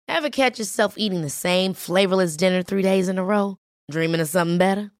Ever catch yourself eating the same flavorless dinner 3 days in a row? Dreaming of something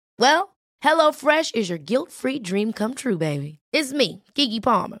better? Well, HelloFresh is your guilt-free dream come true, baby. It's me, Keke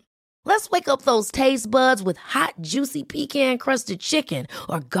Palmer. Let's wake up those taste buds with hot, juicy pecan-crusted chicken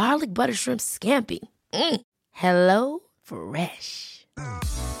or garlic butter shrimp scampi. Hello Fresh.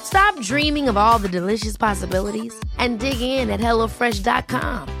 Stop dreaming of all the delicious possibilities and dig in at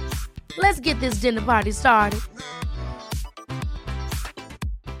HelloFresh.com. Let's get this dinner party started.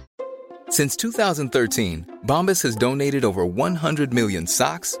 Since 2013, Bombas has donated over 100 million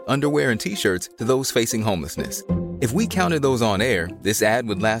socks, underwear, and T-shirts to those facing homelessness. If we counted those on air, this ad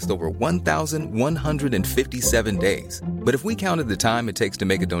would last over 1,157 days. But if we counted the time it takes to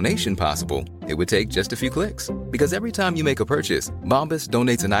make a donation possible, it would take just a few clicks. Because every time you make a purchase, Bombas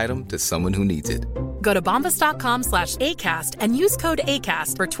donates an item to someone who needs it. Go to bombas.com/ACAST and use code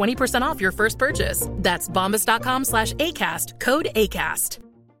ACAST for 20% off your first purchase. That's bombas.com/ACAST, code ACAST.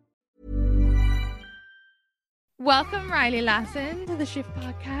 Welcome, Riley Lassin, to the Shift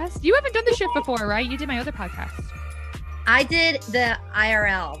podcast. You haven't done the Shift before, right? You did my other podcast. I did the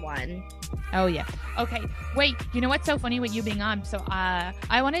IRL one. Oh, yeah. Okay. Wait, you know what's so funny with you being on? So I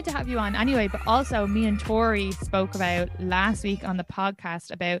wanted to have you on anyway, but also me and Tori spoke about last week on the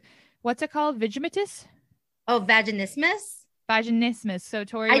podcast about, what's it called? Vaginismus? Oh, vaginismus? Vaginismus. So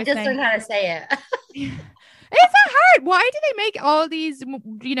Tori I just learned how to say it. It's not hard. Why do they make all these,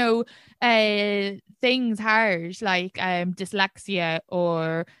 things hard, like dyslexia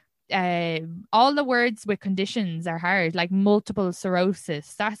or all the words with conditions are hard, like multiple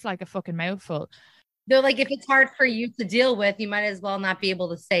sclerosis. That's like a fucking mouthful. They're like, if it's hard for you to deal with, you might as well not be able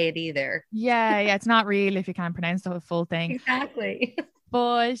to say it either. Yeah, it's not real if you can't pronounce the full thing. Exactly.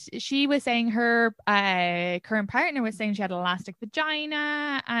 But she was saying her current partner was saying she had an elastic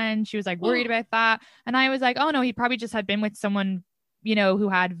vagina and she was like worried about that. And I was like, oh no, he probably just had been with someone, who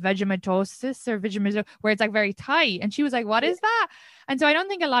had vegematosis or where it's like very tight. And she was like, what is that? And so I don't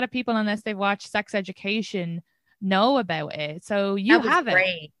think a lot of people, unless they've watched Sex Education, know about it. So you have it.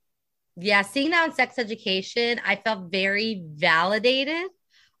 Great. Yeah, seeing that on Sex Education, I felt very validated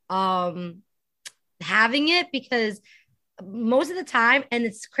having it, because most of the time, and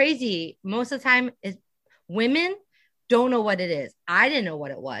it's crazy, most of the time is women don't know what it is. I didn't know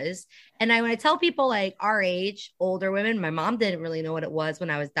what it was. And when I tell people like our age, older women, my mom didn't really know what it was when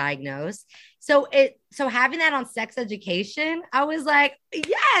I was diagnosed. So having that on Sex Education, I was like,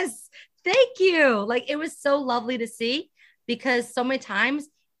 yes, thank you. Like, it was so lovely to see, because so many times,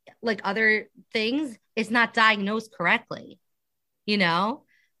 like other things, it's not diagnosed correctly,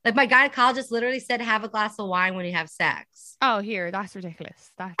 Like my gynecologist literally said, have a glass of wine when you have sex. Oh, here, that's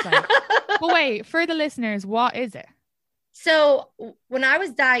ridiculous. That's like, but wait, for the listeners, what is it? So when I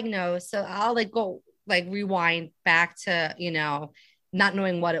was diagnosed, so I'll rewind back to, not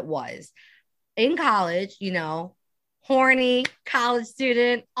knowing what it was. In college, horny college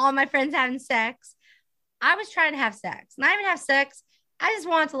student, all my friends having sex. I was trying to have sex. Not even have sex. I just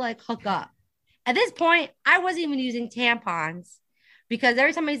wanted to hook up. At this point, I wasn't even using tampons, because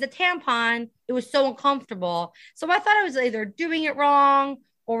every time I used a tampon, it was so uncomfortable. So I thought I was either doing it wrong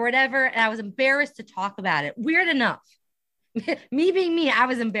or whatever. And I was embarrassed to talk about it. Weird enough. Me being me, I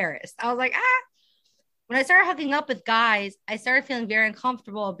was embarrassed. I was like, When I started hooking up with guys, I started feeling very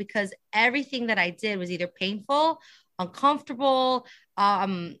uncomfortable, because everything that I did was either painful, uncomfortable,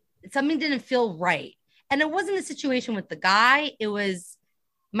 something didn't feel right. And it wasn't a situation with the guy. It was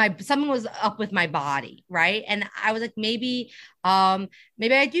something was up with my body, right? And I was like, maybe I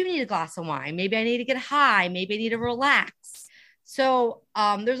do need a glass of wine. Maybe I need to get high. Maybe I need to relax. So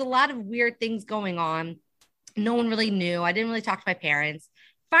there's a lot of weird things going on. No one really knew. I didn't really talk to my parents.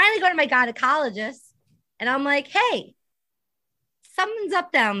 Finally go to my gynecologist, and I'm like, hey, something's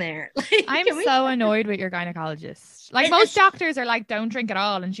up down there. I'm so annoyed with your gynecologist. Like, most doctors are like, don't drink at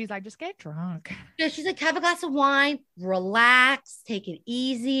all. And she's like, just get drunk. Yeah, she's like, have a glass of wine, relax, take it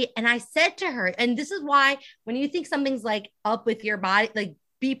easy. And I said to her, and this is why when you think something's like up with your body, like,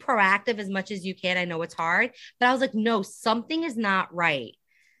 be proactive as much as you can. I know it's hard, but I was like, no, something is not right.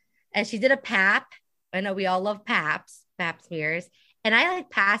 And she did a pap. I know we all love pap smears. And I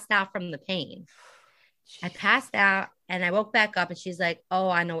passed out from the pain. I passed out and I woke back up, and she's like, oh,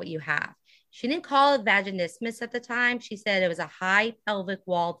 I know what you have. She didn't call it vaginismus at the time. She said it was a high pelvic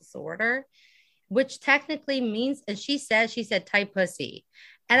wall disorder, which technically means, and she said tight pussy.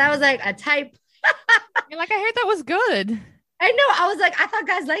 And I was like, a tight. You're like, I heard that was good. I know. I was like, I thought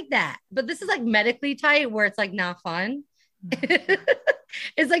guys like that, but this is like medically tight, where it's like not fun.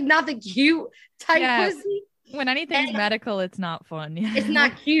 It's like not the cute tight pussy. When anything's medical, it's not fun. It's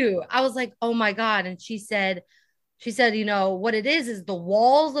not cute. I was like, oh my God. And she said, She said, you know, what it is the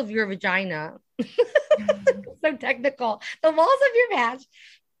walls of your vagina. So technical. The walls of your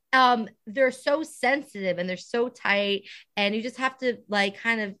vag, they're so sensitive and they're so tight, and you just have to like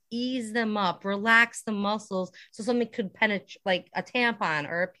kind of ease them up, relax the muscles so something could penetrate, like a tampon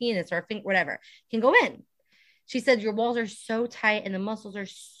or a penis or a finger, whatever, can go in. She said your walls are so tight and the muscles are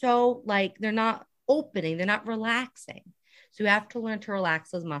so like they're not opening, they're not relaxing. So you have to learn to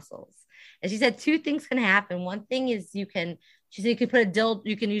relax those muscles. And she said two things can happen. One thing is she said you could put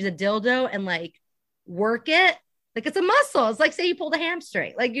you can use a dildo and like work it. Like it's a muscle. It's like say you pulled a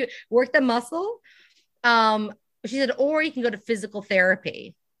hamstring, like you work the muscle. She said, or you can go to physical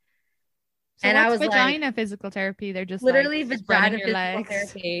therapy. So and I was vagina like, physical therapy. They're just literally like vagina physical legs.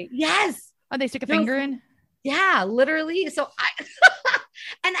 Therapy. Yes. Oh, they stick a finger in. Yeah, literally. So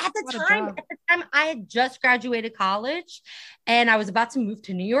and at the time I had just graduated college and I was about to move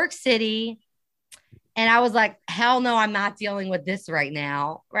to New York City. And I was like, hell no, I'm not dealing with this right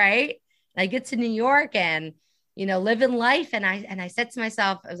now. Right. I get to New York and, you know, living life. And I said to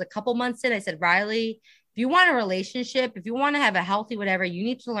myself, it was a couple months in, I said, Riley, if you want a relationship, if you want to have a healthy, whatever, you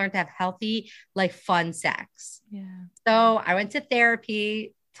need to learn to have healthy, like fun sex. Yeah. So I went to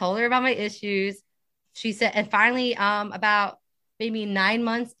therapy, told her about my issues. She said, and finally, about maybe 9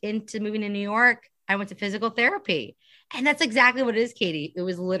 months into moving to New York, I went to physical therapy. And that's exactly what it is, Katie. It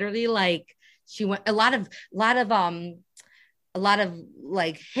was literally like she went a lot of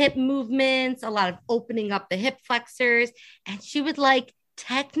like hip movements, a lot of opening up the hip flexors. And she would like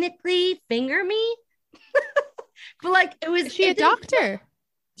technically finger me. But like it was. Is she a doctor?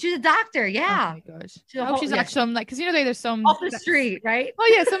 She's a doctor, yeah. Oh my gosh. I hope she's not some like, because you know there's some off the street, right? Oh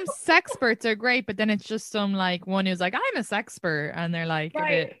yeah, some sexperts are great, but then it's just some like one who's like, I'm a sexpert, and they're like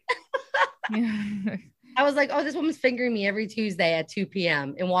right. A bit. Yeah. I was like, oh, this woman's fingering me every Tuesday at 2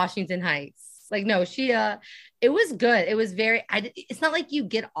 p.m. in Washington Heights. Like, no, it was good. It was very. It's not like you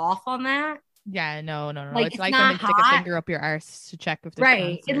get off on that. Yeah, no. Like, it's like when they stick a finger up your arse to check if there's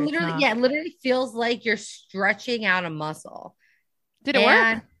right. cancer. It literally feels like you're stretching out a muscle. Did it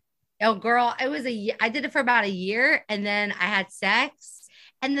work? Oh, girl, it was I did it for about a year, and then I had sex.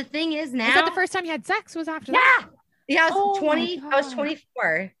 And the thing is, now was that the first time you had sex? Was after that? Yeah, I was 20. I was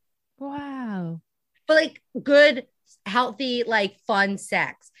 24. Wow. But like good, healthy, like fun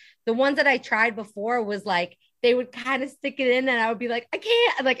sex. The ones that I tried before was like they would kind of stick it in, and I would be like, I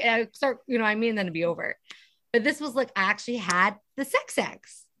can't. Like I start, you know what I mean? Then it'd be over. But this was like I actually had the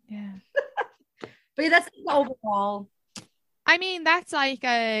sex. Yeah. But yeah, that's overall. I mean, that's like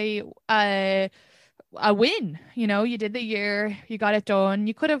a win. You know, you did the year, you got it done.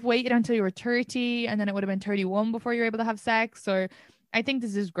 You could have waited until you were 30 and then it would have been 31 before you were able to have sex. Or I think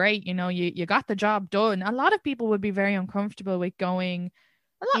this is great. You know, you got the job done. A lot of people would be very uncomfortable with going.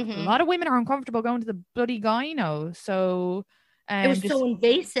 A lot of women are uncomfortable going to the bloody gyno. So it was so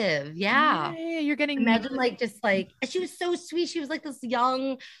invasive. Yeah. You're getting imagine like just like she was so sweet. She was like this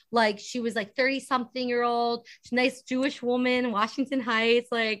young, like she was like 30-something-year-old, nice Jewish woman in Washington Heights.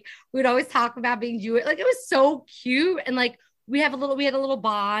 Like we'd always talk about being Jewish. Like it was so cute. And like we had a little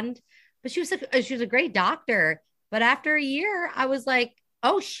bond. But she was a great doctor. But after a year, I was like,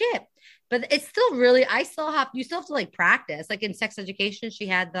 oh shit. But it's still really, you still have to like practice. Like in sex education, she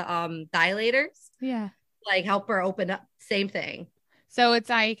had the dilators. Yeah. Like help her open up. Same thing. So it's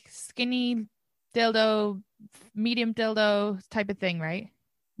like skinny dildo, medium dildo type of thing, right?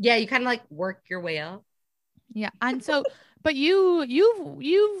 Yeah, you kind of like work your way up. Yeah, and so, but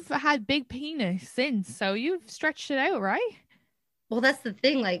you've had big penis since, so you've stretched it out, right? Well, that's the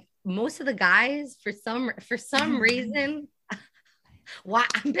thing. Like most of the guys, for some reason, why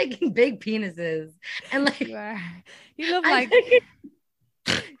I'm picking big penises, and like you love like.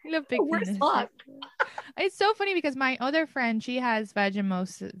 You love big penis. It's so funny because my other friend, she has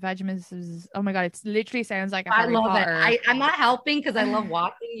vaginismus. Oh my god, it literally sounds like a Harry Potter. I'm not helping because I love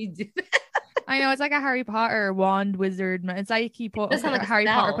watching you do that. I know, it's like a Harry Potter wand wizard. It's like he put like Harry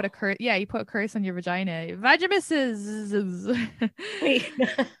Potter put a curse. Yeah, you put a curse on your vagina. Vaginismus. Wait,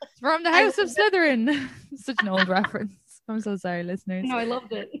 from the House of Slytherin. Such an old reference. I'm so sorry, listeners. No, I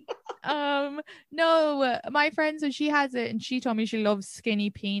loved it. No, my friend, so she has it, and she told me she loves skinny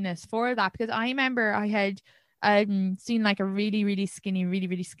penis for that, because I remember I had seen like a really, really skinny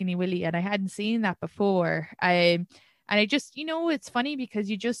willy, and I hadn't seen that before. And I just, you know, it's funny because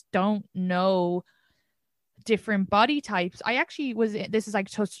you just don't know different body types. I actually this is like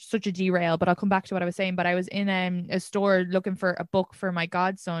such a derail, but I'll come back to what I was saying. But I was in a store looking for a book for my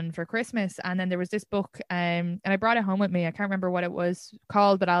godson for Christmas, and then there was this book and I brought it home with me. I can't remember what it was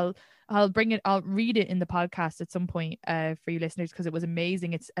called, but I'll I'll read it in the podcast at some point for you listeners, because it was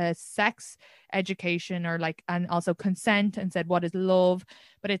amazing. It's a sex education, or like, and also consent, and said what is love.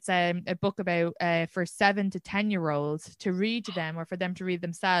 But it's a book about for 7 to 10-year-olds to read to them, or for them to read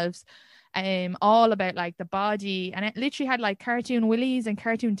themselves, all about like the body. And it literally had like cartoon willies and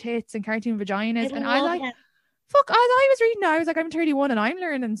cartoon tits and cartoon vaginas. And I like, fuck, as I was reading that, I was like, I'm 31 and I'm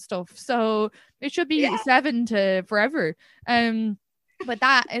learning stuff. So it should be 7 to forever. But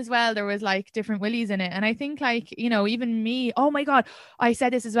that as well, there was like different willies in it. And I think like, you know, even me, oh my God, I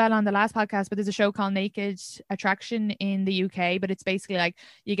said this as well on the last podcast, but there's a show called Naked Attraction in the UK, but it's basically like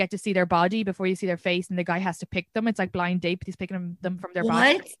you get to see their body before you see their face, and the guy has to pick them. It's like blind date, but he's picking them from their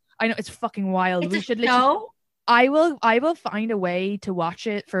body. I know, it's fucking wild. It's we should literally. I will find a way to watch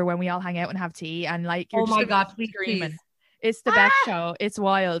it for when we all hang out and have tea, and like, you're oh my God, please, screaming. It's the best show. It's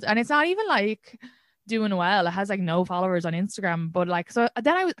wild. And it's not even like doing well. It has like no followers on Instagram, but like, so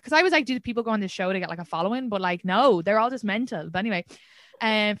then I was like, do people go on this show to get like a following? But like, no, they're all just mental. But anyway,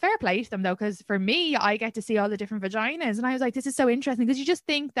 fair play to them though, because for me, I get to see all the different vaginas, and I was like, this is so interesting, because you just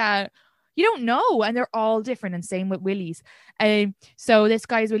think that you don't know, and they're all different, and same with willies. So this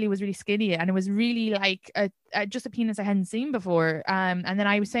guy's willy was really skinny, and it was really like just a penis I hadn't seen before. And then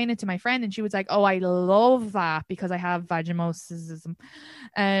I was saying it to my friend, and she was like, oh, I love that because I have vaginismus.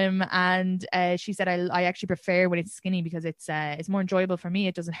 And she said, I actually prefer when it's skinny because it's more enjoyable for me.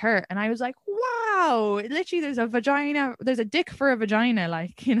 It doesn't hurt. And I was like, wow, literally there's a vagina, there's a dick for a vagina.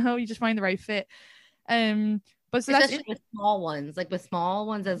 Like, you know, you just find the right fit. But so especially with small ones, like with small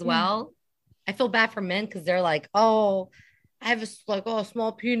ones as well. I feel bad for men because they're like, oh, I have a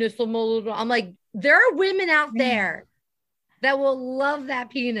small penis. I'm like, there are women out there that will love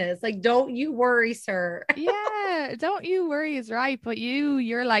that penis. Like, don't you worry, sir. Yeah, don't you worry is right. But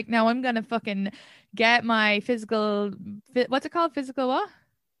you're like, no, I'm gonna fucking get my physical, what's it called? Physical what?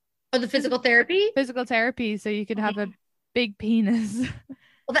 Oh, the physical therapy? Physical therapy, so you can have a big penis.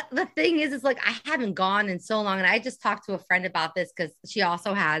 Well, the thing is like, I haven't gone in so long. And I just talked to a friend about this because she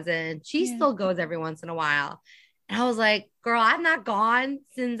also hasn't. She still goes every once in a while. And I was like, girl, I've not gone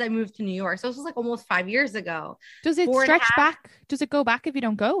since I moved to New York. So this was like almost 5 years ago. Does it stretch back? Does it go back if you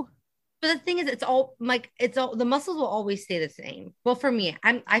don't go? But the thing is, it's all the muscles will always stay the same. Well, for me,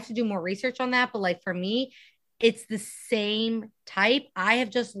 I have to do more research on that. But like for me, it's the same type. I have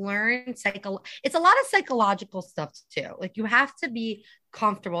just learned it's a lot of psychological stuff too. Like you have to be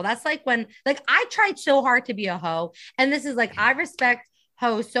comfortable. That's like when, like, I tried so hard to be a hoe. And this is like, I respect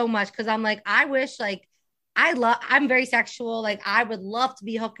hoes so much because I'm like, I wish like, I'm very sexual. Like I would love to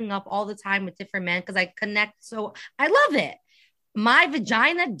be hooking up all the time with different men because I connect. So I love it. My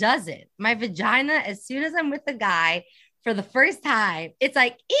vagina doesn't. My vagina, as soon as I'm with a guy, for the first time, it's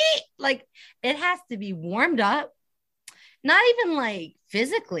like, like it has to be warmed up. Not even like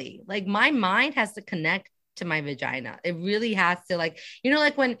physically, like my mind has to connect to my vagina. It really has to, like, you know,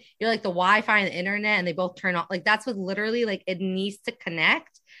 like when you're like the Wi-Fi and the internet and they both turn off, like that's what literally, like it needs to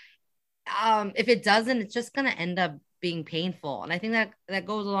connect. If it doesn't, it's just going to end up being painful. And I think that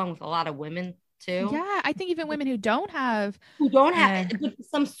goes along with a lot of women too. Yeah, I think even women who don't have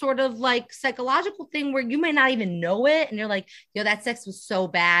some sort of like psychological thing where you may not even know it, and you're like, yo, that sex was so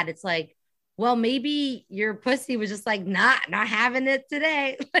bad. It's like, well, maybe your pussy was just like not having it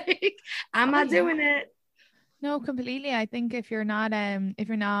today. Like I'm not doing it. No, completely. I think if you're not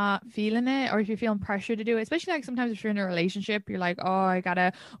feeling it, or if you're feeling pressure to do it, especially like sometimes if you're in a relationship, you're like, oh, I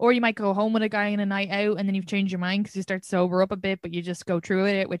gotta, or you might go home with a guy on a night out and then you've changed your mind because you start to sober up a bit, but you just go through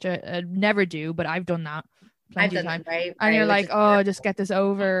it, which I never do, but I've done that. I've done that, right? And you're like, oh, just get this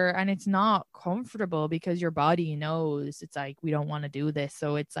over. And it's not comfortable because your body knows it's like, we don't want to do this.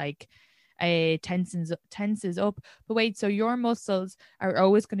 So it's like, tenses up. But wait, so your muscles are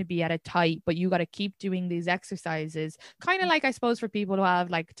always going to be at a tight, but you got to keep doing these exercises, kind of like, I suppose, for people who have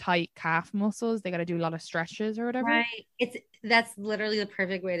like tight calf muscles, they got to do a lot of stretches or whatever, right? That's literally the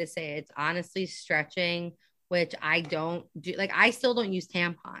perfect way to say it. It's honestly stretching, which I don't do. Like I still don't use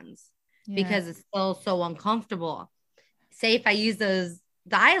tampons because it's still so uncomfortable. Say if I use those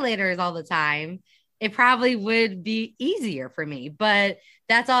dilators all the time, it probably would be easier for me, but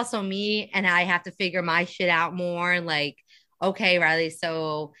that's also me. And I have to figure my shit out more. Like, okay, Riley,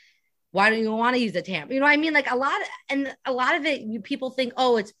 so why don't you want to use a tampon? You know what I mean? Like a lot of it, people think,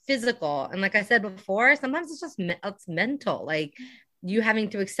 oh, it's physical. And like I said before, sometimes it's mental. Like you having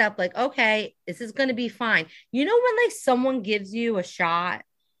to accept like, okay, this is going to be fine. You know, when like someone gives you a shot,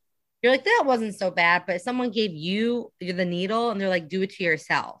 you're like, that wasn't so bad, but someone gave you the needle and they're like, do it to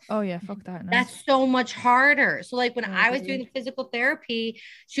yourself. Oh yeah, fuck that. No. That's so much harder. So like when I was doing physical therapy,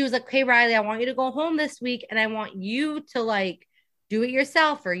 she was like, hey, Riley, I want you to go home this week and I want you to like do it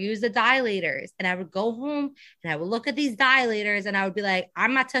yourself or use the dilators. And I would go home and I would look at these dilators and I would be like,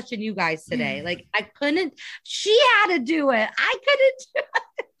 I'm not touching you guys today. Like I couldn't, she had to do it. I couldn't do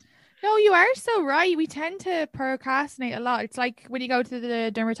it. No, you are so right. We tend to procrastinate a lot. It's like when you go to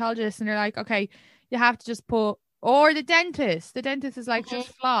the dermatologist and they're like, okay, you have to just put, or the dentist. The dentist is like,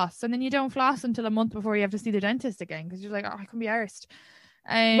 just floss. And then you don't floss until a month before you have to see the dentist again because you're like, oh, I can be arsed.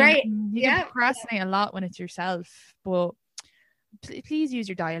 Right. You can procrastinate a lot when it's yourself, but please use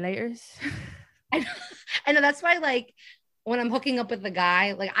your dilators. I know that's why, like, when I'm hooking up with a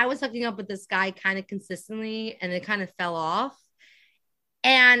guy, like I was hooking up with this guy kind of consistently and it kind of fell off.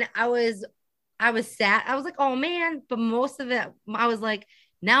 And I was sad. I was like, oh man. But most of it, I was like,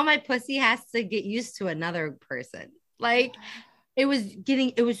 now my pussy has to get used to another person. Like it was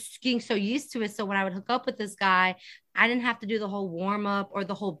getting so used to it. So when I would hook up with this guy, I didn't have to do the whole warm up or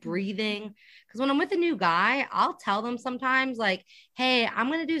the whole breathing. Because when I'm with a new guy, I'll tell them sometimes like, hey, I'm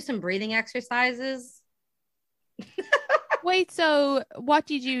going to do some breathing exercises. Wait, so what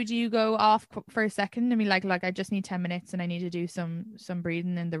do you do? Do you go off for a second? I mean, like I just need 10 minutes and I need to do some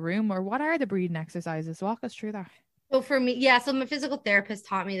breathing in the room, or what are the breathing exercises? Walk us through that. So for me, yeah, so my physical therapist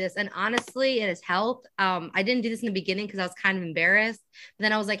taught me this, and honestly, it has helped. I didn't do this in the beginning because I was kind of embarrassed. But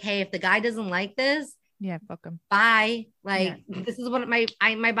then I was like, hey, if the guy doesn't like this, yeah, fuck him. Bye. Like this is what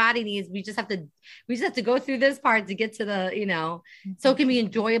my body needs. We just have to go through this part to get to the, so it can be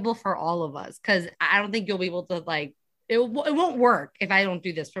enjoyable for all of us. Cause I don't think you'll be able to like, it won't work if I don't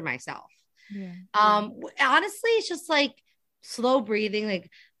do this for myself. Yeah. Honestly, it's just like slow breathing,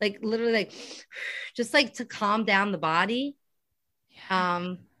 like literally like just like to calm down the body.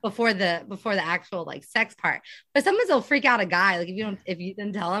 Before the actual like sex part. But sometimes they'll freak out a guy. Like if you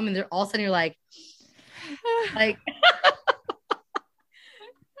didn't tell them and they're all of a sudden you're like he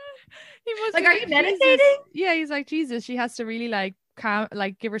must like, are you meditating? Jesus. Yeah, he's like, Jesus, she has to really like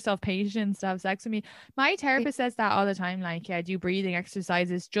give herself patience to have sex with me. My therapist says that all the time, like, yeah, do breathing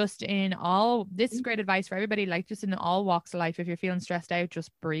exercises just in all, this is great advice for everybody, like just in all walks of life. If you're feeling stressed out,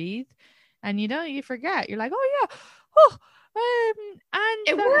 just breathe, and you forget, you're like, oh yeah, and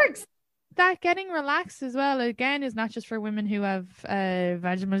it works. That getting relaxed as well, again, is not just for women who have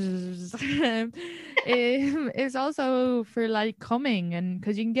vaginismus. It's also for like coming, and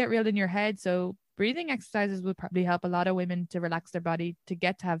because you can get reeled in your head. So breathing exercises would probably help a lot of women to relax their body to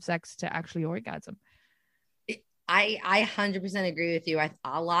get to have sex to actually orgasm. I 100% agree with you.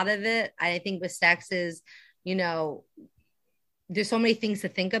 A lot of it, I think with sex is, there's so many things to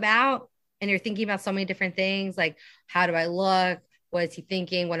think about, and you're thinking about so many different things. Like, how do I look? What is he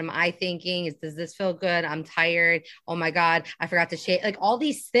thinking? What am I thinking? Does this feel good? I'm tired. Oh my God, I forgot to shave. Like all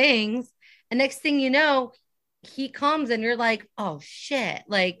these things. And next thing you know, he comes and you're like, oh shit.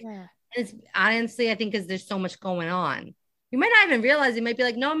 Like, it's honestly, I think because there's so much going on. You might not even realize. You might be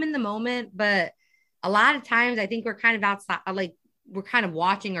like, no, I'm in the moment. But a lot of times I think we're kind of outside, like we're kind of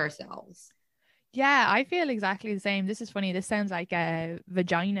watching ourselves. Yeah, I feel exactly the same. This is funny. This sounds like a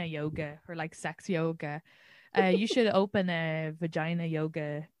vagina yoga or like sex yoga. You should open a vagina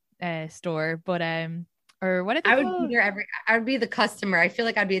yoga store, but or what I would be there I would be the customer. I feel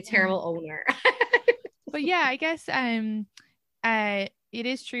like I'd be a terrible owner. But yeah, I guess it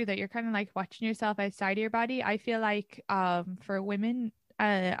is true that you're kind of like watching yourself outside of your body. I feel like for women,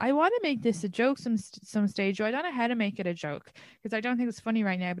 I want to make this a joke some stage. I don't know how to make it a joke because I don't think it's funny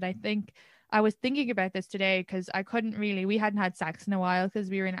right now, but I think I was thinking about this today because we hadn't had sex in a while because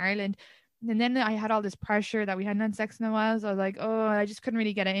we were in Ireland. And then I had all this pressure that we hadn't had sex in a while. So I was like, oh, I just couldn't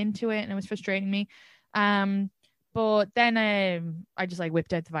really get into it. And it was frustrating me. But then I just like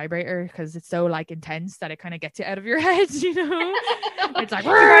whipped out the vibrator because it's so like intense that it kind of gets you out of your head, It's like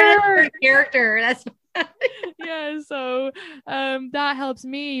character. That's yeah. So that helps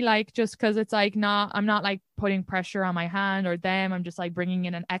me, like, just because it's like I'm not like putting pressure on my hand or them. I'm just like bringing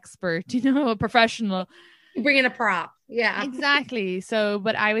in an expert, a professional. Bring in a prop. Yeah, exactly. So,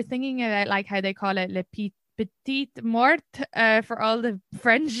 but I was thinking about like how they call it le petite mort for all the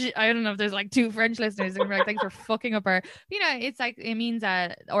French. I don't know if there's like two French listeners and like thanks for fucking up our. It's like it means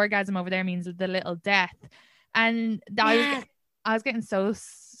orgasm over there means the little death, and I was getting so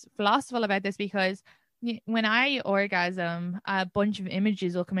philosophical about this because when I orgasm, a bunch of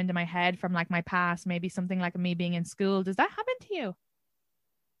images will come into my head from like my past, maybe something like me being in school. Does that happen to you?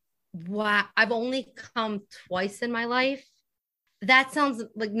 Wow, I've only come twice in my life. That sounds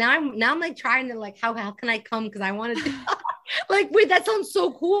like now I'm like trying to like how can I come because I want to Like, wait, that sounds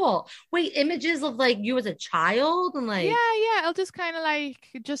so cool. Wait, images of like you as a child and like, yeah, I'll just kind of like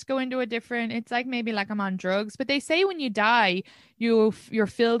just go into a different, it's like maybe like I'm on drugs, but they say when you die you're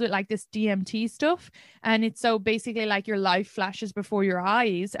filled with like this DMT stuff, and it's so basically like your life flashes before your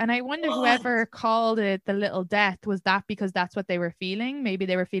eyes. And I wonder what? whoever called it the little death, was that because that's what they were feeling? Maybe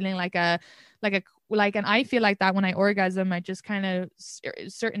they were feeling like a and I feel like that when I orgasm, I just kind of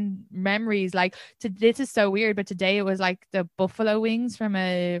certain memories like this is so weird, but today it was like the buffalo wings from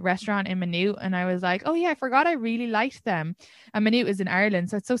a restaurant in Maynooth, and I was like, oh yeah, I forgot I really liked them. And Maynooth is in Ireland,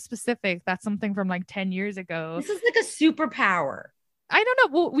 so it's so specific. That's something from like 10 years ago. This is like a superpower. I don't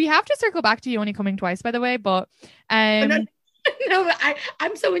know. Well, we have to circle back to you only coming twice, by the way, but No, no,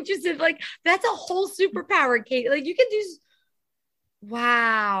 I'm so interested. Like, that's a whole superpower, Kate. Like, you can do.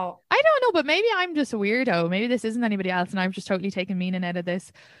 Wow. I don't know, but maybe I'm just a weirdo. Maybe this isn't anybody else, and I've just totally taken meaning out of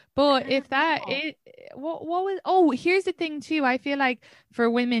this. But if that it, what was? Oh, here's the thing too. I feel like for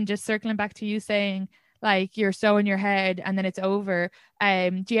women, just circling back to you saying like you're so in your head and then it's over.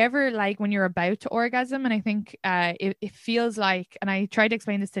 Do you ever like when you're about to orgasm? And I think it feels like, and I tried to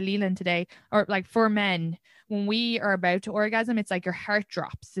explain this to Leland today, or like for men, when we are about to orgasm, it's like your heart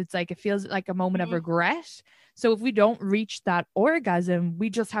drops. It's like it feels like a moment of regret. So if we don't reach that orgasm, we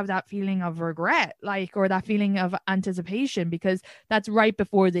just have that feeling of regret, like, or that feeling of anticipation, because that's right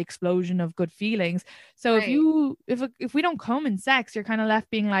before the explosion of good feelings. So Right. if we don't come in sex, you're kind of left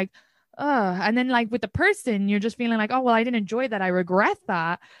being like, and then like with the person, you're just feeling like, oh, well, I didn't enjoy that. I regret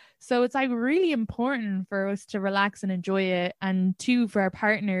that. So it's like really important for us to relax and enjoy it. And two, for our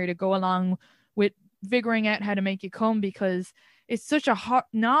partner to go along with figuring out how to make you come, because it's such a hot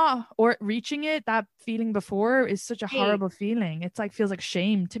not or reaching it, that feeling before is such a Hey, horrible feeling. It's like feels like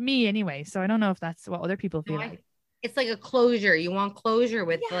shame to me anyway. So I don't know if that's what other people no, feel like. it's like a closure. You want closure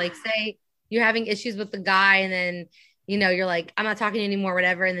with, like, Yeah. say you're having issues with the guy, and then you're like, I'm not talking to you anymore,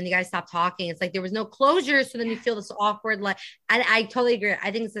 whatever. And then you guys stop talking. It's like there was no closure. So then you feel this awkward, like, and I totally agree.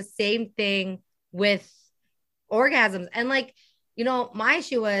 I think it's the same thing with orgasms. And like, my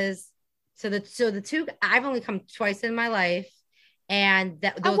issue was, so the two, I've only come twice in my life. And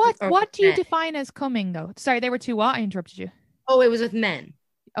that And those are with what do you men. define as coming though? Sorry, there were two. What? I interrupted you. Oh, it was with men.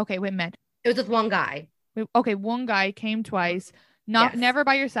 Okay, wait, med. It was with one guy. Okay, one guy came twice, not Yes, never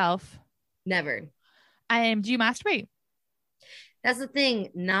by yourself. never. Do you masturbate? That's the thing,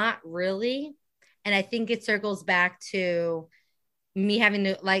 not really. And I think it circles back to me having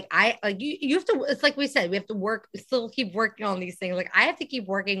to, like, I like you have to, it's like we said, we have to still keep working on these things. Like, I have to keep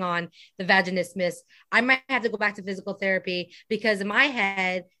working on the vaginismus. I might have to go back to physical therapy, because in my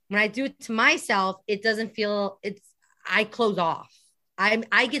head, when I do it to myself, it doesn't feel, I close off.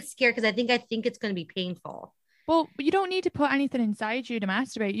 I get scared because I think it's going to be painful. Well, you don't need to put anything inside you to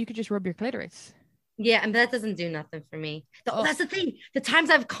masturbate. You could just rub your clitoris. Yeah, and that doesn't do nothing for me. Oh, That's the thing. The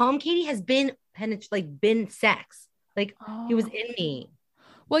times I've come, Katie, has been been sex. Like, he was oh. in me.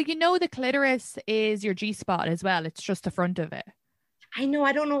 Well, the clitoris is your G spot as well. It's just the front of it. I know.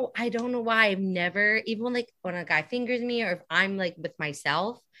 I don't know. I don't know why I've never, even when a guy fingers me, or if I'm like with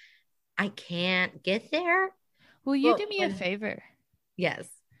myself, I can't get there. Will you But do me a favor? yes.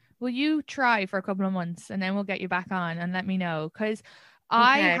 Will you try for a couple of months and then we'll get you back on and let me know? Because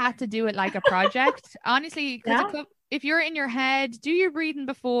I Okay. had to do it like a project. Honestly, because Yeah. if you're in your head, do your breathing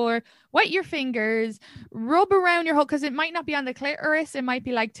before, wet your fingers, rub around your whole, because it might not be on the clitoris, it might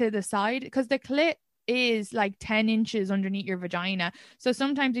be like to the side, because the clit is like 10 inches underneath your vagina. So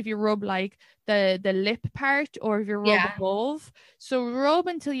sometimes if you rub like the lip part, or if you rub Yeah. above, so rub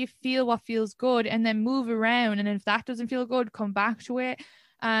until you feel what feels good and then move around. And if that doesn't feel good, come back to it.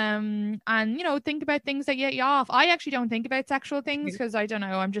 And think about things that get you off. I actually don't think about sexual things, because I don't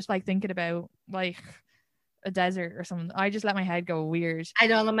know, I'm just like thinking about like a desert or something. I just let my head go weird. I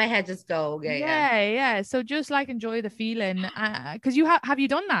don't let my head just go. Okay. Yeah. Yeah. So just like enjoy the feeling, because you have you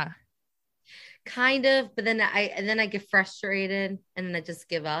done that? Kind of. But then I get frustrated, and then I just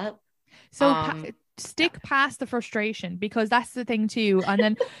give up. So Um, stick past the frustration, because that's the thing too. And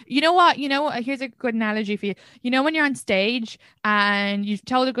then you know what? Here's a good analogy for you. When you're on stage and you've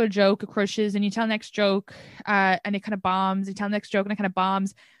told a good joke, it crushes, and you tell next joke, and it kind of bombs. You tell next joke and it kind of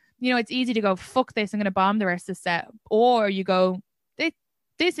bombs. It's easy to go, fuck this, I'm gonna bomb the rest of the set. Or you go,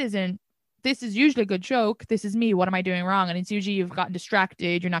 this isn't. This is usually a good joke. This is me. What am I doing wrong? And it's usually you've gotten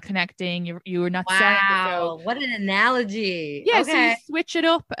distracted. You're not connecting. You're not selling the joke. wow. What an analogy. Yeah, so you Okay. switch it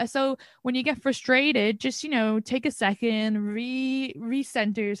up. So when you get frustrated, just take a second,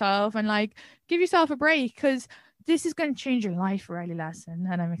 recenter yourself, and like give yourself a break, because this is going to change your life, Riley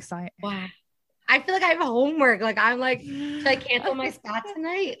Lassin, and I'm excited. Wow. I feel like I have homework. Like I'm like, should I cancel my spot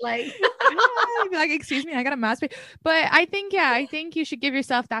tonight? Like, like, excuse me, I gotta masturbate. But I think you should give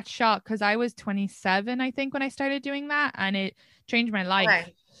yourself that shot, because I was 27, I think, when I started doing that, and it changed my life.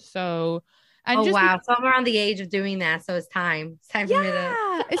 okay. So, and Oh just wow. So I'm around the age of doing that. So it's time. It's time for me to.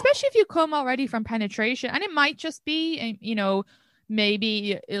 yeah, especially if you come already from penetration, and it might just be,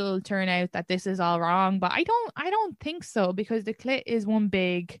 maybe it'll turn out that this is all wrong, but I don't think so, because the clit is one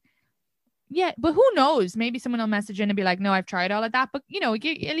big. Yeah, but who knows? Maybe someone will message in and be like, "No, I've tried all of that." But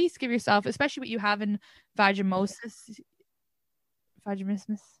at least give yourself, especially what you have in vaginismus.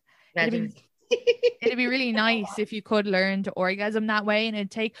 Imagine. It'd be really nice if you could learn to orgasm that way, and it'd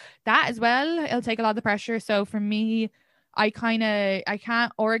take that as well. It'll take a lot of the pressure. So for me, I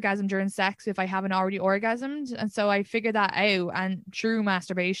can't orgasm during sex if I haven't already orgasmed. And so I figured that out, and through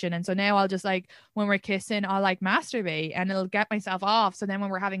masturbation. And so now I'll just, like, when we're kissing, I'll like masturbate and it'll get myself off. So then when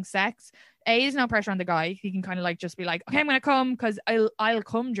we're having sex, there's no pressure on the guy. He can kind of like just be like, okay, I'm gonna come, because I'll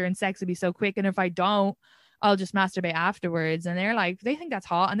come during sex. It'll be so quick. And if I don't, I'll just masturbate afterwards. And they think that's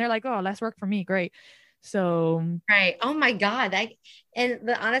hot, and they're like, oh, less work for me. Great. So Right. Oh my God.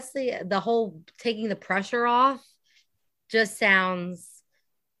 Honestly, the whole taking the pressure off just sounds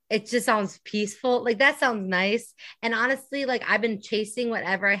peaceful. Like that sounds nice. And honestly, like I've been chasing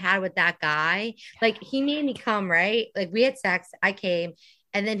whatever I had with that guy. Like he made me come, right? Like we had sex, I came,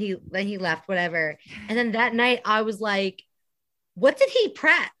 and then he left, whatever. And then that night I was like, what did he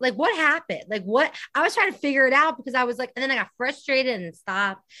prep? Like what happened? Like what? I was trying to figure it out, because I was like, and then I got frustrated and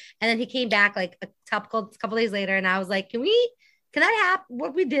stopped. And then he came back like a couple days later, and I was like, can I have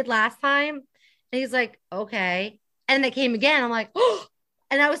what we did last time? And he's like, okay. And they came again. I'm like, oh,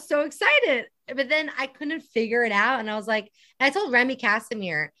 and I was so excited. But then I couldn't figure it out. And I was like, and I told Remy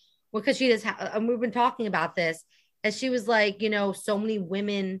Casimir, because she does, we've been talking about this. And she was like, so many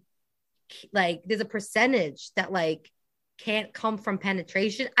women, like there's a percentage that like can't come from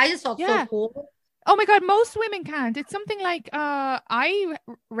penetration. I just felt so cool. Oh my God, most women can't. It's something like I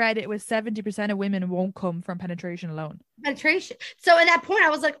read it was 70% of women won't come from penetration alone. Penetration. So at that point I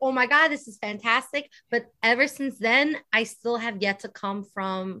was like, oh my God, this is fantastic. But ever since then, I still have yet to come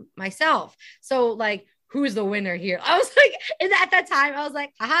from myself. So like, who's the winner here? I was like, and at that time I was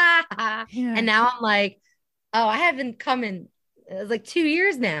like, ha ha ha. Yeah. And now I'm like, oh, I haven't come in like 2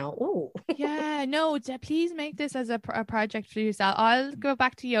 years now. Oh yeah, no, please make this as a project for yourself. I'll go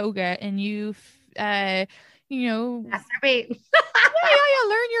back to yoga, and you masturbate. yeah,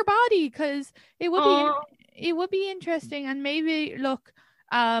 learn your body, because it would be interesting. And maybe look,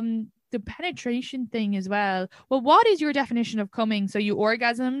 the penetration thing as well. Well, what is your definition of coming? So you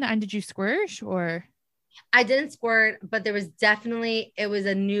orgasmed, and did you squirt? Or I didn't squirt, but it was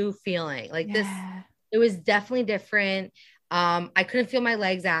a new feeling. Like this, it was definitely different. I couldn't feel my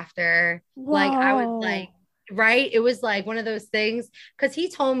legs after. Whoa. Like I was like, right. It was like one of those things, because he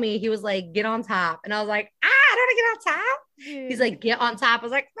told me, he was like, get on top. And I was like, I don't want to get on top. Yeah. He's like, get on top. I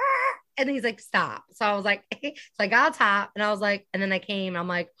was like, ah. And he's like, stop. So I was like, so I got on top, and I was like, and then I came, I'm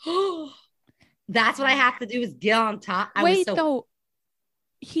like, oh, that's what I have to do, is get on top. Though,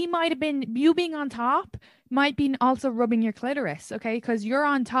 he might have been, you being on top might be also rubbing your clitoris. Okay. Cause you're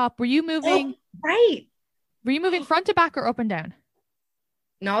on top. Were you moving? Oh, right. Were you moving front to back or up and down?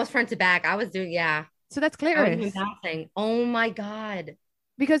 No, I was front to back. I was doing, yeah. So that's clitoris. Oh my God.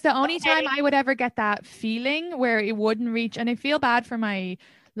 Because the only time I would ever get that feeling where it wouldn't reach, and I feel bad for my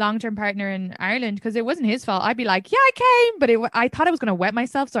long-term partner in Ireland, because it wasn't his fault. I'd be like, yeah, I came, but I thought I was going to wet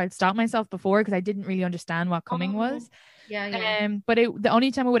myself, so I'd stop myself before, because I didn't really understand what coming was. Yeah. But the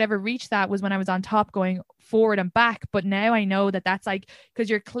only time I would ever reach that was when I was on top going forward and back. But now I know that that's like, because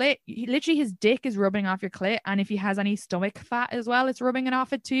your clit, literally his dick is rubbing off your clit, and if he has any stomach fat as well, it's rubbing it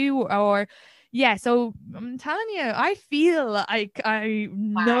off it too. Or yeah, so I'm telling you, I feel like I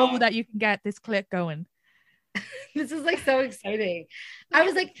know that you can get this clit going. This is like so exciting. I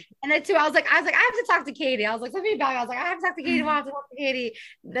was like, and then too, I was like, I have to talk to Katie. I was like, let me back. I was like, I have to talk to Katie. I have to talk to Katie.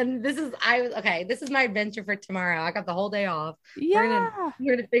 Then this is my adventure for tomorrow. I got the whole day off. Yeah.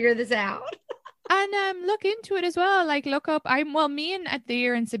 We're gonna figure this out. And look into it as well. Like look up. Me and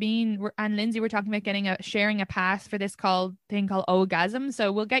Adir and Sabine and Lindsay were talking about sharing a pass for this thing called Orgasm.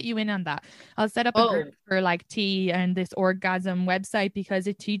 So we'll get you in on that. I'll set up a group for like tea and this Orgasm website, because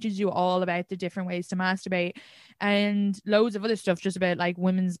it teaches you all about the different ways to masturbate and loads of other stuff just about like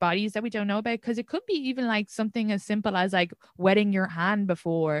women's bodies that we don't know about. Because it could be even like something as simple as like wetting your hand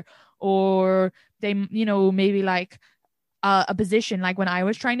before, or they, maybe like a position. Like when I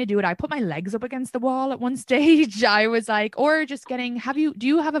was trying to do it, I put my legs up against the wall at one stage. I was like, or just do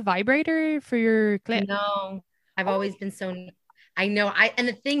you have a vibrator for your clit? No, I've always been so, I know. And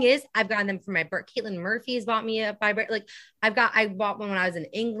the thing is, I've gotten them for my birth. Caitlin Murphy has bought me a vibrator. Like I bought one when I was in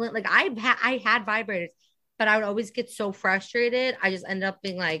England. Like I had vibrators, but I would always get so frustrated. I just ended up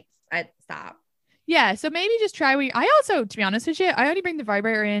being like, I stop. Yeah, so maybe just try I also, to be honest with you, I only bring the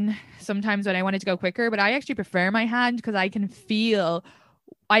vibrator in sometimes when I want it to go quicker, but I actually prefer my hand because I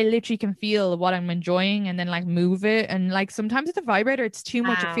literally can feel what I'm enjoying and then like move it. And like sometimes with the vibrator, it's too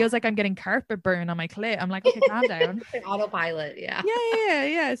much. It feels like I'm getting carpet burn on my clit. I'm like, okay, calm down. Autopilot, yeah.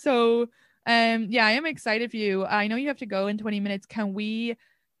 Yeah. So yeah, I am excited for you. I know you have to go in 20 minutes. Can we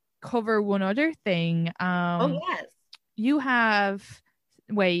cover one other thing? Oh yes. You have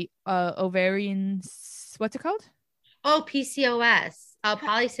ovarian, what's it called? Oh, PCOS,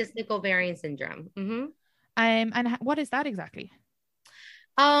 polycystic ovarian syndrome. Mm-hmm. And what is that exactly?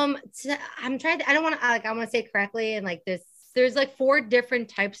 I'm trying to, I don't want to, like, I want to say it correctly. And like there's like 4 different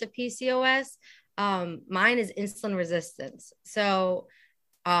types of PCOS. Mine is insulin resistance. So,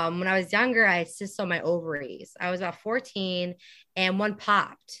 when I was younger, I had cysts on my ovaries. I was about 14 and one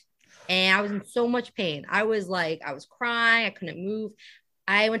popped and I was in so much pain. I was crying. I couldn't move.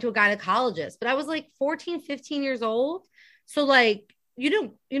 I went to a gynecologist, but I was like 14, 15 years old. So like, you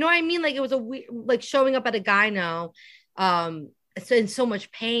know what I mean? Like it was like showing up at a gyno, so in so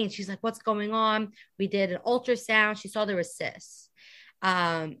much pain. She's like, what's going on? We did an ultrasound. She saw there was cysts.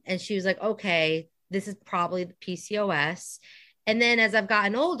 And she was like, okay, this is probably the PCOS. And then as I've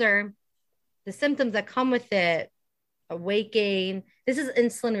gotten older, the symptoms that come with it, weight gain, this is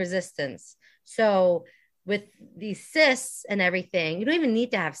insulin resistance. So with these cysts and everything, you don't even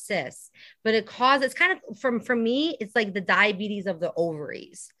need to have cysts, but it's kind of for me, it's like the diabetes of the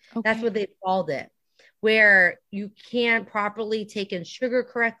ovaries. Okay. That's what they called it, where you can't properly take in sugar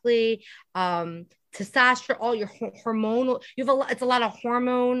correctly. Testosterone, all your hormonal, it's a lot of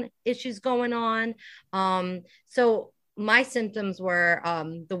hormone issues going on. So my symptoms were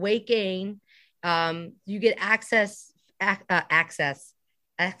the weight gain. You get excess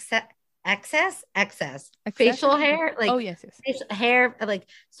facial hair, like, oh yes facial hair, like,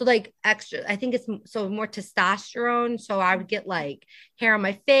 so like extra, I think it's so more testosterone. So I would get like hair on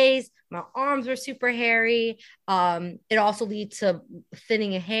my face, my arms were super hairy. It also leads to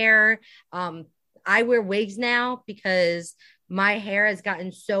thinning of hair. I wear wigs now because my hair has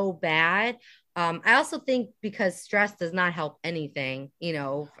gotten so bad. I also think because stress does not help anything,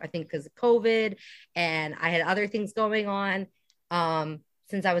 I think because of COVID and I had other things going on.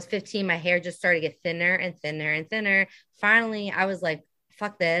 Since I was 15, my hair just started to get thinner and thinner and thinner. Finally, I was like,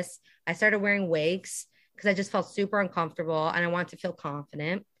 fuck this. I started wearing wigs because I just felt super uncomfortable and I wanted to feel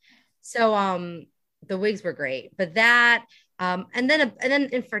confident. So the wigs were great, but that and then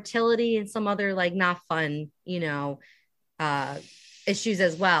infertility and some other like not fun, issues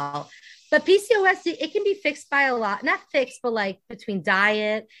as well. But PCOS, it can be fixed by a lot, not fixed, but like between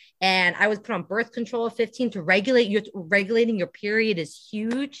diet, and I was put on birth control at 15 to regulating your period is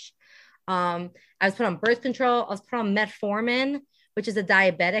huge. I was put on birth control. I was put on metformin, which is a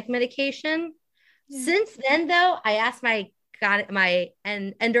diabetic medication. Yeah. Since then, though, I asked my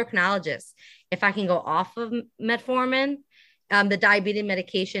endocrinologist if I can go off of metformin. The diabetes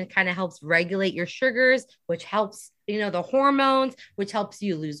medication kind of helps regulate your sugars, which helps, the hormones, which helps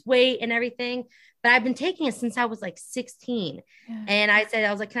you lose weight and everything. But I've been taking it since I was like 16. Yeah. And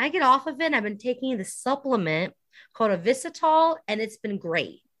I was like, can I get off of it? And I've been taking the supplement called Avicitol, and it's been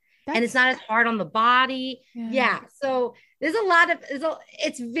great. And it's not as hard on the body. Yeah. So there's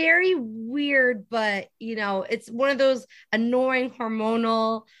it's very weird, but it's one of those annoying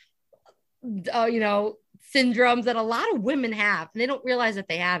hormonal, syndromes that a lot of women have, and they don't realize that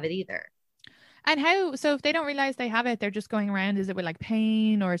they have it either. And so if they don't realize they have it, they're just going around, is it with like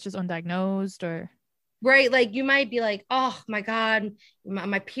pain or it's just undiagnosed or? Right. Like you might be like, oh my God,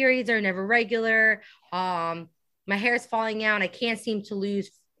 my periods are never regular. My hair is falling out. I can't seem to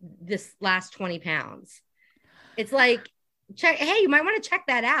lose this last 20 pounds. It's like, hey, you might want to check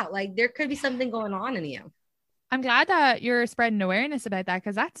that out. Like there could be something going on in you. I'm glad that you're spreading awareness about that,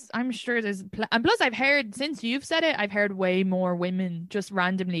 because I'm sure there's, and plus I've heard, since you've said it, I've heard way more women just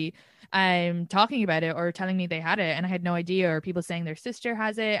randomly talking about it or telling me they had it and I had no idea, or people saying their sister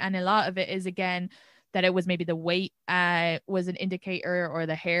has it. And a lot of it is, again, that it was maybe the weight was an indicator or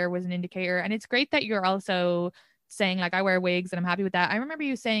the hair was an indicator. And it's great that you're also saying like, I wear wigs and I'm happy with that. I remember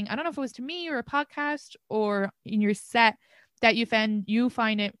you saying, I don't know if it was to me or a podcast or in your set, that you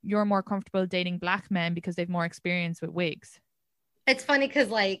find you're more comfortable dating Black men because they've more experience with wigs. It's funny because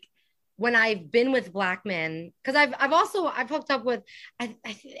like when I've been with Black men, because I've hooked up with, I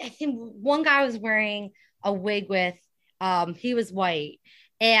think one guy I was wearing a wig with, he was white.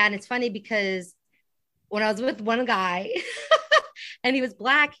 And it's funny because when I was with one guy, and he was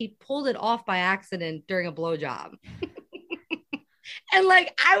black. He pulled it off by accident during a blowjob. And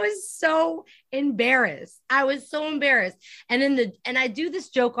like, I was so embarrassed. I was so embarrassed. And I do this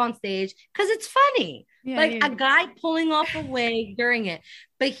joke on stage because it's funny. Yeah, like yeah. a guy pulling off a wig during it.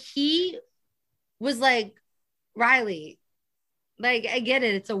 But he was like, Riley, like, I get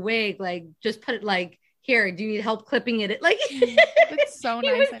it. It's a wig. Like, just put it like, here, do you need help clipping it? Like, That's so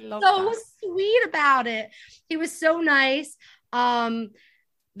nice. I love so that. sweet about it. He was so nice.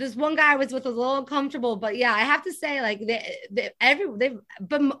 This one guy I was with was a little uncomfortable, but yeah, I have to say, like,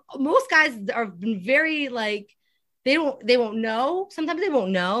 most guys are very like, they won't know. Sometimes they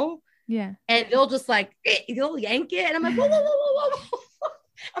won't know. Yeah. And they'll just like, they'll yank it. And I'm like, whoa, whoa, whoa, whoa, whoa.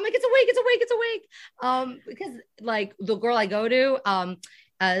 I'm like, it's a wig. Because like the girl I go to,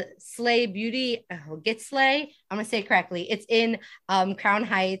 Slay Beauty, Get Slay. I'm going to say it correctly. It's in Crown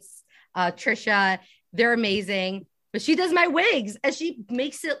Heights. Trisha, they're amazing. But she does my wigs and she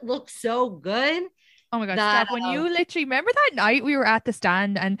makes it look so good. Oh my God, stop. When you literally remember that night we were at the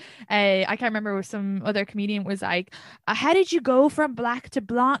stand and I can't remember, some other comedian was like, how did you go from black to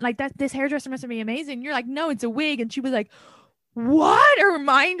blonde? Like that, this hairdresser must be amazing. You're like, no, it's a wig. And she was like, what? Her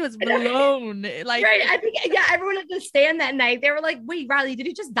mind was blown. Like, right. I think, yeah, everyone at the stand that night, they were like, wait, Riley, did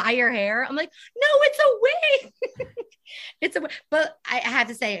you just dye your hair? I'm like, no, it's a wig. It's a wig. But I have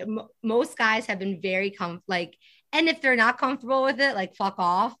to say, most guys have been very like, and if they're not comfortable with it, like, fuck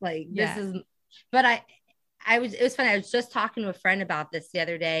off. Like, this is, but it was funny. I was just talking to a friend about this the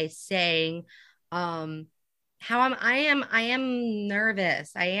other day, saying, how I am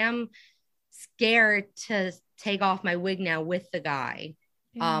nervous. I am scared to take off my wig now with the guy,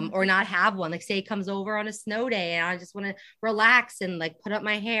 or not have one. Like, say he comes over on a snow day and I just want to relax and like put up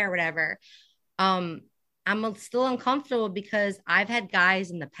my hair, or whatever. I'm still uncomfortable because I've had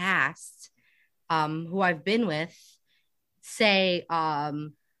guys in the past, who I've been with, say,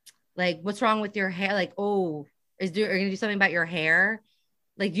 like, what's wrong with your hair? Like, oh, are you gonna do something about your hair?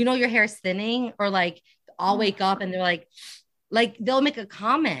 Like, you know, your hair's thinning, or like, I'll wake up and they're like they'll make a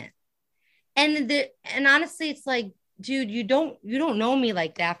comment, and honestly, it's like, dude, you don't know me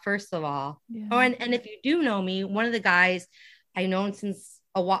like that, first of all. Oh, and if you do know me, one of the guys I've known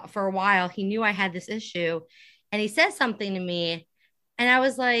for a while, he knew I had this issue, and he said something to me, and I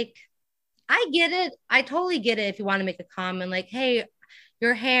was like, I get it. I totally get it if you want to make a comment like, hey,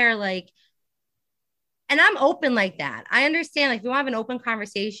 your hair, like, and I'm open like that. I understand, like, if you want to have an open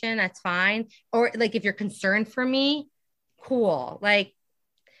conversation, that's fine. Or like, if you're concerned for me, cool. Like,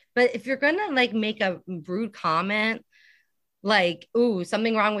 but if you're gonna like make a rude comment, like, ooh,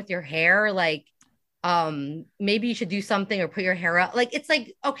 something wrong with your hair, like, maybe you should do something or put your hair up. Like, it's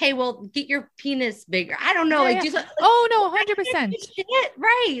like, okay, well, get your penis bigger. I don't know. Do something. Oh no, 100%.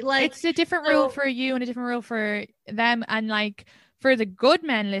 Right. Like, it's a different rule for you and a different rule for them. And like, for the good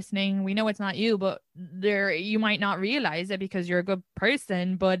men listening, we know it's not you, but you might not realize it because you're a good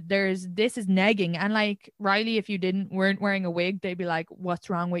person, but this is negging. And like, Riley, if you weren't wearing a wig, they'd be like,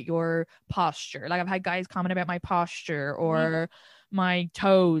 what's wrong with your posture? Like, I've had guys comment about my posture or my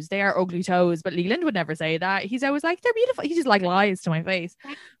toes. They are ugly toes, but Leland would never say that. He's always like, they're beautiful. He just like lies to my face.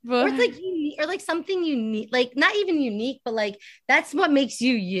 But, or it's like unique, or like something unique, like not even unique, but like, that's what makes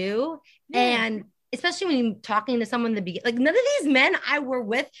you. And especially when you're talking to someone in the beginning, like, none of these men I were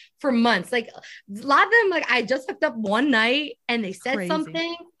with for months, like, a lot of them, like, I just hooked up one night and they said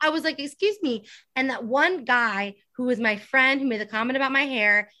something. I was like, excuse me. And that one guy who was my friend who made the comment about my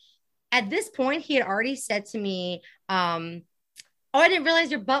hair, at this point, he had already said to me, oh, I didn't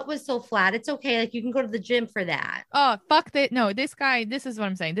realize your butt was so flat. It's okay. Like, you can go to the gym for that. Oh, fuck that. No, this guy, this is what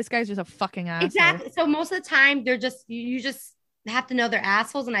I'm saying. This guy's just a fucking asshole. Exactly. So most of the time, they're just, you just have to know they're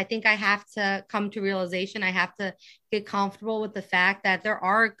assholes. And I think I have to come to realization. I have to get comfortable with the fact that there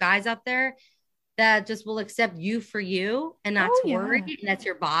are guys out there that just will accept you for you and not to worry. And that's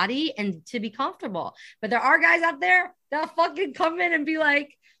your body, and to be comfortable. But there are guys out there that fucking come in and be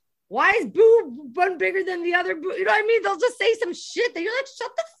like, why is boob one bigger than the other boob? You know what I mean? They'll just say some shit that you're like,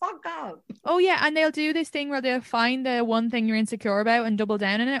 shut the fuck up. Oh yeah, and they'll do this thing where they'll find the one thing you're insecure about and double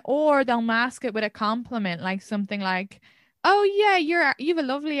down on it, or they'll mask it with a compliment, like something like, oh yeah, you've a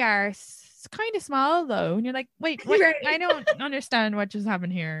lovely arse. It's kind of small though. And you're like, wait, what? Right. I don't understand what just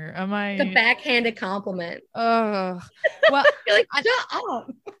happened here. Am I the backhanded compliment? Oh, well, you're like, shut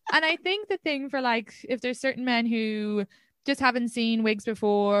up. And I think the thing for, like, if there's certain men who just haven't seen wigs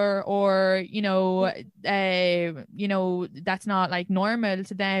before, or that's not like normal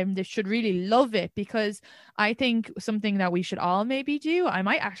to them, they should really love it. Because I think something that we should all maybe do, I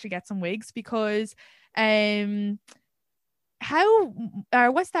might actually get some wigs, because how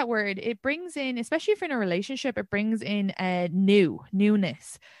what's that word, it brings in, especially if you're in a relationship, it brings in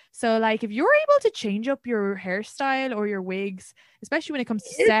newness. So like if you're able to change up your hairstyle or your wigs, especially when it comes to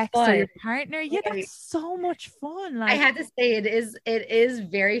It's sex or fun. your partner, yeah, Right. that's so much fun. I Like had to say it is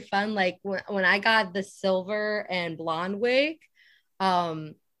very fun. Like when I got the silver and blonde wig,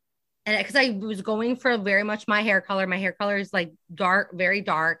 um, and because I was going for very much my hair color. My hair color is like dark, very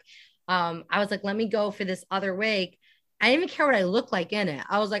dark. I was like, let me go for this other wig. I didn't even care what I looked like in it.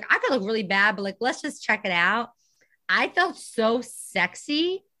 I was like, I could look really bad, but like, let's just check it out. I felt so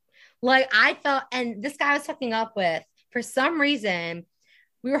sexy. Like I felt, and this guy I was hooking up with, for some reason,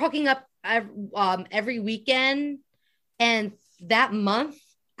 we were hooking up every weekend. And that month,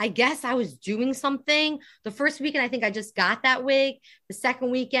 I guess I was doing something. The first weekend, I think I just got that wig. The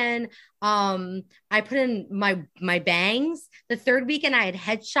second weekend, I put in my bangs. The third weekend, I had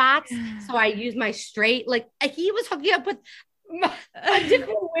headshots. So I used my straight. Like he was hooking up with a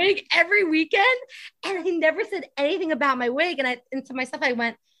different wig every weekend, and he never said anything about my wig. And to myself, I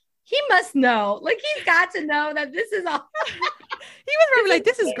went, he must know. Like he's got to know that this is all. he was probably like,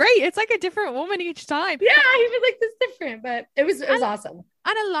 this is great. It's like a different woman each time. Yeah, he was like, this is different, but it was awesome.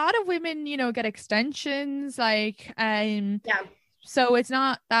 And a lot of women, you know, get extensions, like Yeah. so it's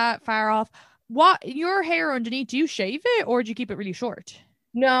not that far off. What your hair underneath, do you shave it or do you keep it really short?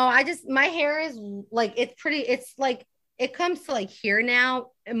 No, my hair is like, it's like, it comes to like here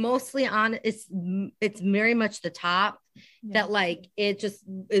now, and mostly on, it's very much the top that like, it just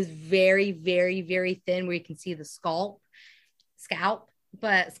is very, very, very thin where you can see the scalp,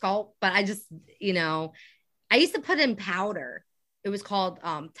 but I just, you know, I used to put in powder. It was called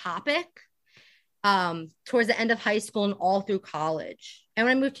Topic towards the end of high school and all through college. And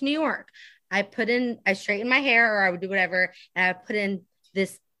when I moved to New York, I straightened my hair, or I would do whatever, and I put in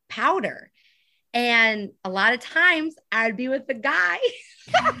this powder. And a lot of times I'd be with the guy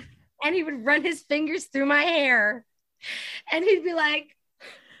and he would run his fingers through my hair and he'd be like,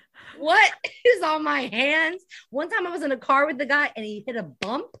 what is on my hands? One time I was in a car with the guy and he hit a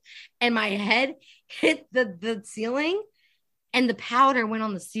bump and my head hit the ceiling and the powder went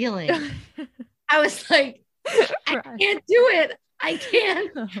on the ceiling. I was like, I can't do it. I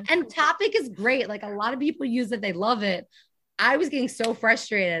can't. And Topic is great. Like a lot of people use it. They love it. I was getting so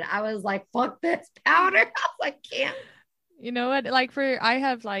frustrated. I was like, fuck this powder. I was like, can't. You know what? Like I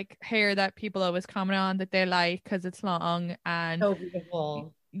have like hair that people always comment on that they like because it's long and so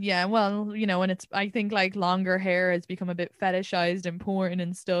beautiful. Yeah, well, you know, and I think like longer hair has become a bit fetishized and porn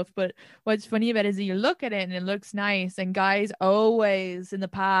and stuff. But what's funny about it is you look at it and it looks nice. And guys always in the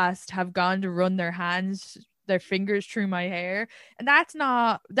past have gone to run their fingers through my hair, and that's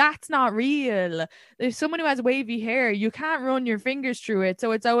not real. There's someone who has wavy hair, you can't run your fingers through it,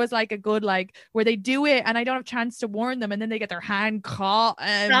 so it's always like a good like where they do it and I don't have a chance to warn them, and then they get their hand caught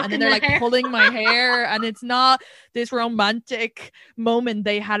and then they're like pulling my hair and it's not this romantic moment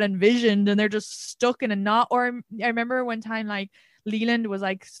they had envisioned and they're just stuck in a knot. Or I remember one time like Leland was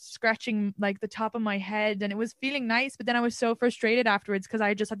like scratching like the top of my head and it was feeling nice, but then I was so frustrated afterwards because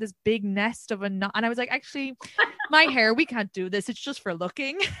I just had this big nest of a knot and I was like, actually my hair, we can't do this, it's just for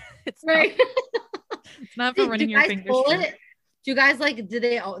looking. It's right. It's not for running your fingers through. Do you guys like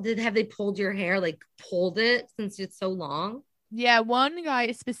have they pulled your hair, like pulled it since it's so long? Yeah, one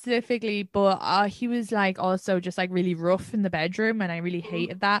guy specifically, but he was like also just like really rough in the bedroom and I really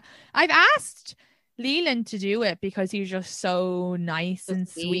hated that. I've asked Leland to do it because he's just so nice and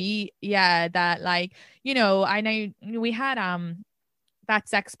sweet. Yeah, that like, you know, I know we had that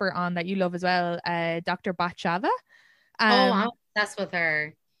expert on that you love as well, Dr. Batshava. I'm obsessed with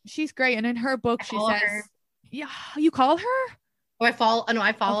her. She's great, and in her book she says her. Yeah, you call her? Oh, I follow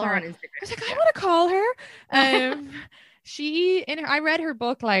her on Instagram. I was like, I want to call her. I read her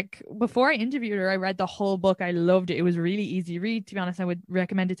book like before I interviewed her. I read the whole book. I loved it. It was really easy read, to be honest. I would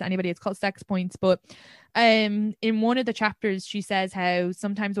recommend it to anybody. It's called Sex Points. But in one of the chapters she says how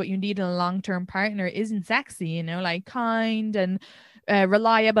sometimes what you need in a long-term partner isn't sexy, you know, like kind and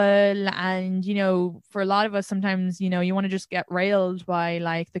reliable, and you know, for a lot of us sometimes, you know, you want to just get railed by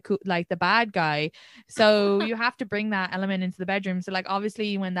like the bad guy, so you have to bring that element into the bedroom. So like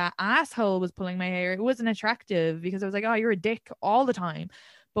obviously when that asshole was pulling my hair, it wasn't attractive because I was like, oh, you're a dick all the time.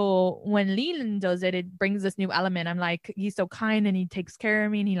 But when Leland does it, it brings this new element. I'm like, he's so kind and he takes care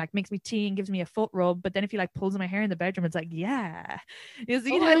of me and he like makes me tea and gives me a foot rub. But then if he like pulls my hair in the bedroom, it's like, yeah. I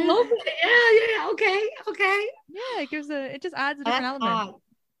love it. Yeah. Okay. Yeah, it just adds a different element.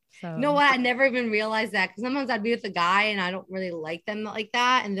 So. You know what? I never even realized that because sometimes I'd be with a guy and I don't really like them like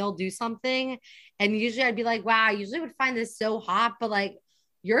that, and they'll do something, and usually I'd be like, wow, I usually would find this so hot, but like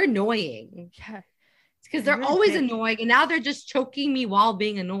you're annoying. Yeah. because they're always annoying, and now they're just choking me while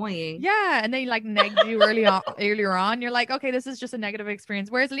being annoying. Yeah, and they like negged you earlier on. You're like, okay, this is just a negative experience.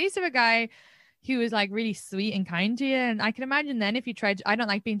 Whereas at least if a guy who was like really sweet and kind to you, and I can imagine then if you tried, I don't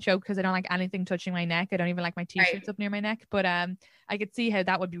like being choked because I don't like anything touching my neck. I don't even like my t-shirts up near my neck. But I could see how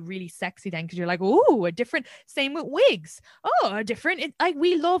that would be really sexy then, because you're like, oh, a different. Same with wigs. Oh, a different. Like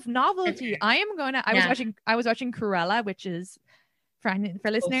we love novelty. I was watching Cruella, which is for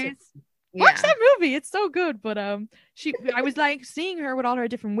listeners. Yeah. Watch that movie. It's so good. But I was like seeing her with all her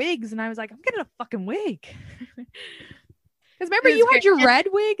different wigs, and I was like, I'm getting a fucking wig. Because remember you had your red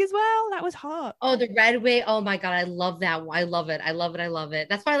wig as well. That was hot. Oh, the red wig. Oh my God. I love that one. I love it. I love it. I love it.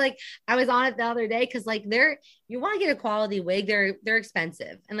 That's why like I was on it the other day. Cause like you want to get a quality wig. They're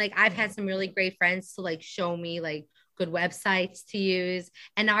expensive. And like, I've had some really great friends to like show me like good websites to use.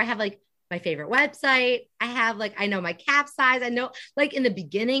 And now I have like my favorite website. I have like, I know my cap size. I know like in the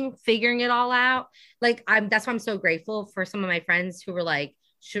beginning, figuring it all out. Like that's why I'm so grateful for some of my friends who were like,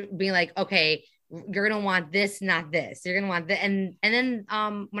 being like, okay, you're going to want this, not this. You're going to want that. And then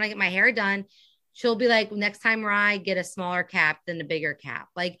when I get my hair done, she'll be like, next time I get a smaller cap than a bigger cap.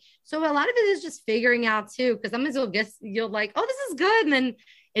 Like, so a lot of it is just figuring out too. Cause sometimes you'll like, oh, this is good. And then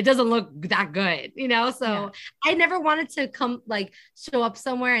it doesn't look that good, you know? So yeah. I never wanted to come like show up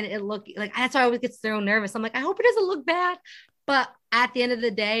somewhere and it look like, that's why I always get so nervous. I'm like, I hope it doesn't look bad. But at the end of the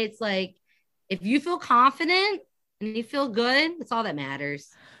day, it's like, if you feel confident and you feel good, that's all that matters.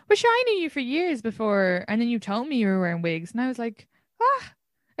 But sure, I knew you for years before, and then you told me you were wearing wigs, and I was like,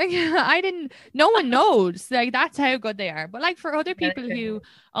 like, I didn't. No one knows. Like that's how good they are. But like for other people who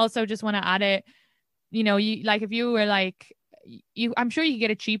also just want to add it, you know, you like if you were like I'm sure you could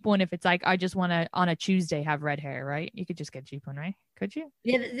get a cheap one if it's like I just want to on a Tuesday have red hair, right? You could just get a cheap one, right? Could you?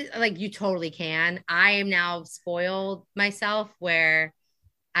 Yeah, like you totally can. I am now spoiled myself where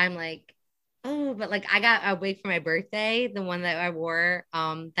I'm like, oh, but like I got a wig for my birthday, the one that I wore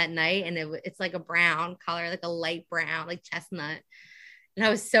that night, and it's like a brown color, like a light brown, like chestnut. And I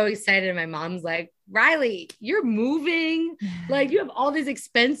was so excited. And my mom's like, Riley, you're moving. Like you have all these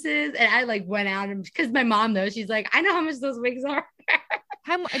expenses. And I like went out and because my mom knows, she's like, I know how much those wigs are.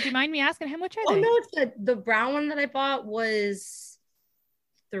 Do you mind me asking how much are they? Oh no, it's the brown one that I bought was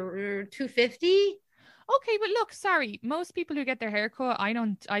 $250. Okay, but look, sorry. Most people who get their hair cut,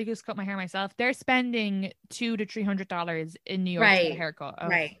 I just cut my hair myself. They're spending $200 to $300 in New York to get a haircut.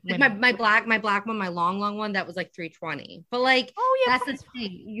 Right. My black one, my long one, that was like $320. But like, oh yeah, that's the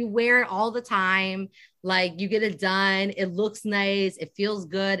thing. You wear it all the time. Like you get it done. It looks nice. It feels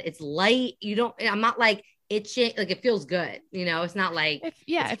good. It's light. I'm not like itching. Like it feels good. You know, it's not like if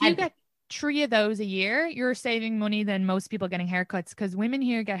you get 3 of those a year, you're saving money than most people getting haircuts, because women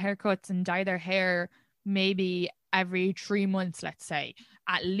here get haircuts and dye their hair maybe every 3 months, let's say,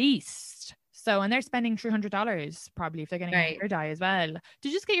 at least. So, and they're spending $300 probably if they're getting a hair dye as well. To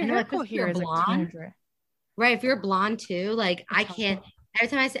just get your hair cut here is like $200. Right. If you're blonde too, like I can't.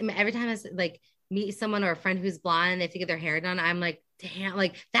 Every time I like meet someone or a friend who's blonde and they have to get their hair done, I'm like, damn,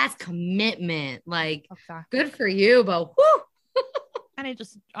 like that's commitment. Like, good for you, but whoo. And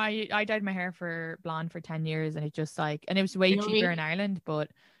I dyed my hair for blonde for 10 years, and it just like, and it was way cheaper in Ireland,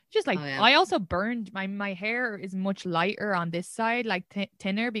 but. Just like I also burned my hair is much lighter on this side, like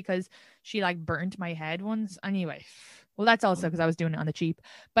thinner, because she like burnt my head once. Anyway, well, that's also because I was doing it on the cheap.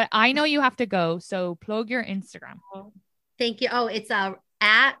 But I know you have to go, so plug your Instagram. Thank you. Oh, it's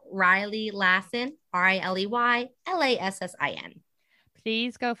at Riley Lassin, RileyLassin.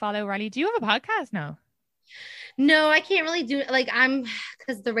 Please go follow Riley. Do you have a podcast now? No, I can't really do it. Like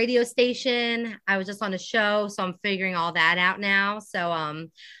because the radio station, I was just on a show, so I'm figuring all that out now. So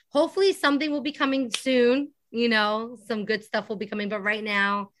hopefully something will be coming soon, you know, some good stuff will be coming. But right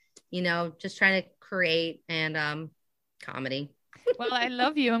now, you know, just trying to create and comedy. Well, I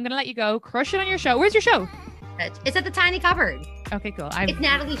love you. I'm going to let you go. Crush it on your show. Where's your show? It's at the Tiny Cupboard. Okay, cool. It's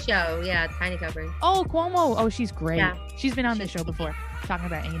Natalie's show. Yeah, Tiny Cupboard. Oh, Cuomo. Oh, she's great. Yeah. She's been on this show before talking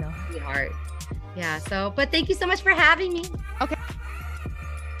about anal. Sweetheart. Yeah, so, but thank you so much for having me. Okay.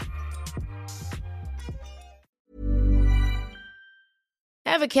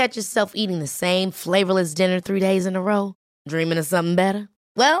 Ever catch yourself eating the same flavorless dinner 3 days in a row? Dreaming of something better?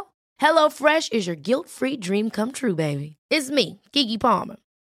 Well, HelloFresh is your guilt-free dream come true, baby. It's me, Keke Palmer.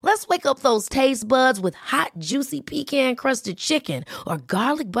 Let's wake up those taste buds with hot, juicy pecan-crusted chicken or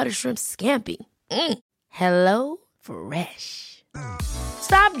garlic butter shrimp scampi. Hello Fresh.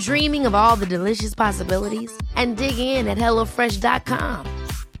 Stop dreaming of all the delicious possibilities and dig in at HelloFresh.com.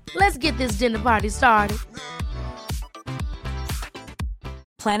 Let's get this dinner party started.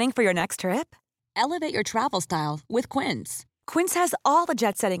 Planning for your next trip? Elevate your travel style with Quince. Quince has all the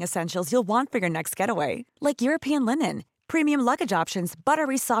jet-setting essentials you'll want for your next getaway, like European linen, premium luggage options,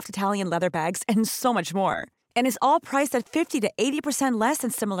 buttery soft Italian leather bags, and so much more. And is all priced at 50 to 80% less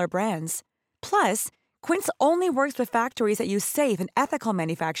than similar brands. Plus, Quince only works with factories that use safe and ethical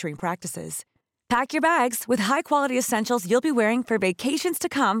manufacturing practices. Pack your bags with high-quality essentials you'll be wearing for vacations to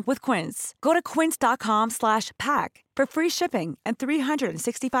come with Quince. Go to quince.com/pack for free shipping and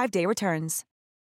 365-day returns.